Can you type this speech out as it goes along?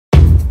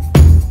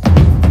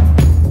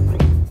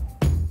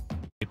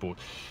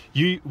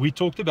We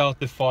talked about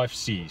the 5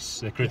 C's,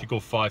 the critical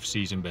 5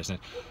 C's in business.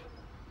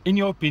 In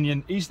your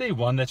opinion, is there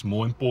one that's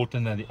more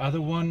important than the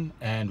other one,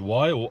 and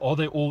why, or are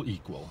they all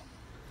equal?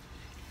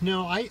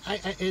 No,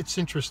 it's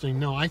interesting.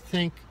 No, I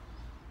think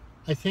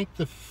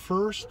the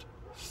first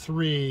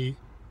 3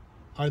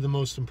 are the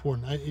most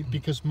important.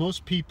 Because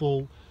most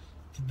people,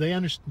 they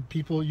understand.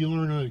 You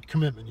learn a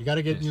commitment. You got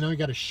to get, you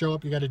got to show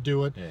up. You got to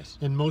do it. Yes.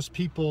 And most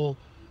people,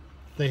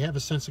 they have a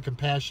sense of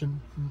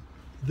compassion.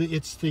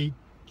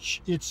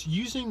 It's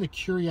using the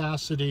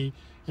curiosity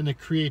and the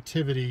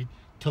creativity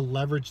to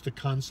leverage the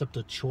concept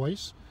of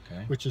choice,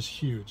 which is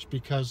huge,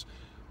 because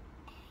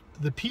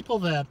the people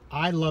that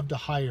I love to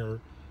hire,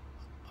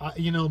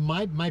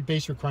 my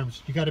base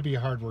requirements, you got to be a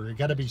hard worker, you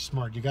got to be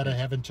smart, you got to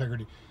have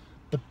integrity.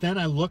 But then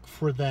I look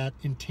for that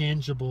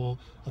intangible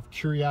of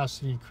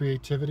curiosity and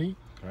creativity,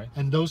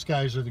 and those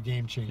guys are the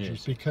game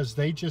changers, because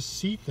they just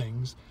see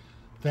things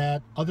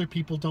that other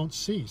people don't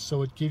see.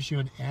 So it gives you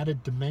an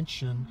added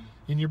dimension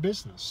in your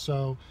business.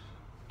 So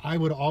I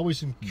would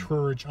always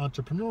encourage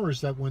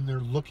entrepreneurs that when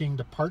they're looking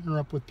to partner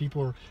up with people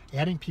or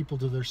adding people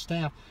to their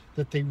staff,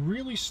 that they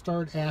really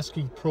start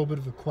asking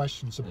probative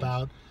questions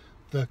about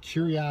the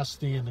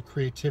curiosity and the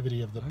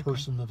creativity of the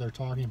person that they're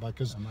talking about.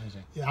 Because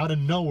out of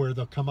nowhere,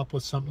 they'll come up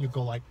with something you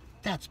go like,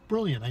 that's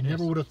brilliant. I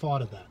never would have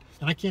thought of that.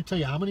 And I can't tell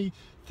you how many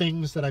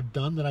things that I've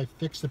done that I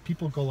fixed that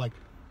people go like,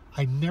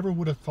 I never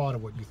would have thought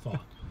of what you thought.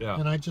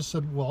 And I just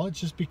said, well, it's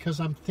just because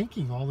I'm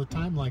thinking all the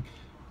time, like,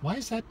 why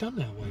is that done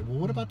that way? Well,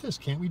 what about this?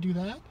 Can't we do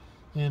that?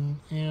 And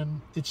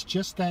it's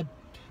just that,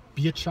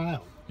 be a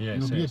child. Be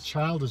a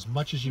child as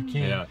much as you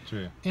can. Yeah,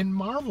 true. And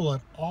marvel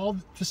at all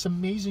this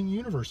amazing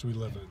universe we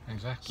live in.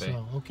 Exactly.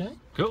 So, okay.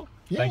 Cool.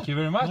 Thank you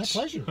very much. My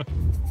pleasure.